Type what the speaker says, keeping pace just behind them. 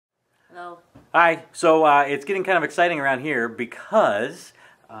Hello. Hi. So it's getting kind of exciting around here because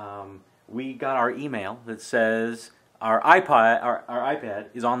we got our email that says our iPad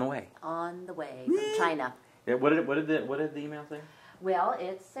is on the way. On the way from China. Yeah, what did the email say? Well,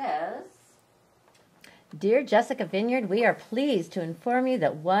 it says, Dear Jessica Vineyard, we are pleased to inform you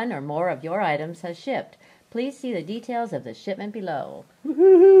that one or more of your items has shipped. Please see the details of the shipment below.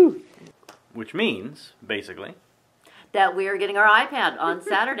 Woohoo! Which means, basically, that we are getting our iPad on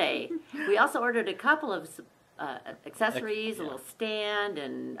Saturday. We also ordered a couple of accessories, a little stand,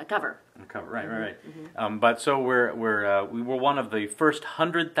 and a cover. a cover, right. But so we were one of the first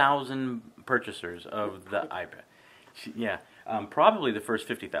 100,000 purchasers of the iPad. Yeah, probably the first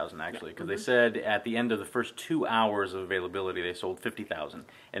 50,000 actually, because they said at the end of the first 2 hours of availability they sold 50,000,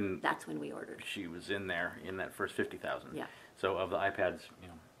 and that's when we ordered. She was in there in that first 50,000. Yeah. So of the iPads,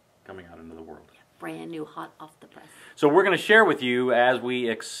 coming out into the world. Brand new, hot off the press. So we're going to share with you as we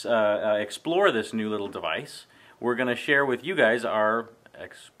explore this new little device. We're going to share with you guys our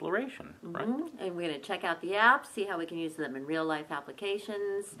exploration, right? And we're going to check out the apps, see how we can use them in real-life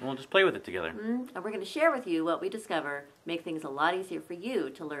applications. We'll just play with it together. And we're going to share with you what we discover, make things a lot easier for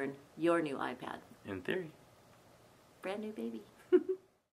you to learn your new iPad. In theory. Brand new baby.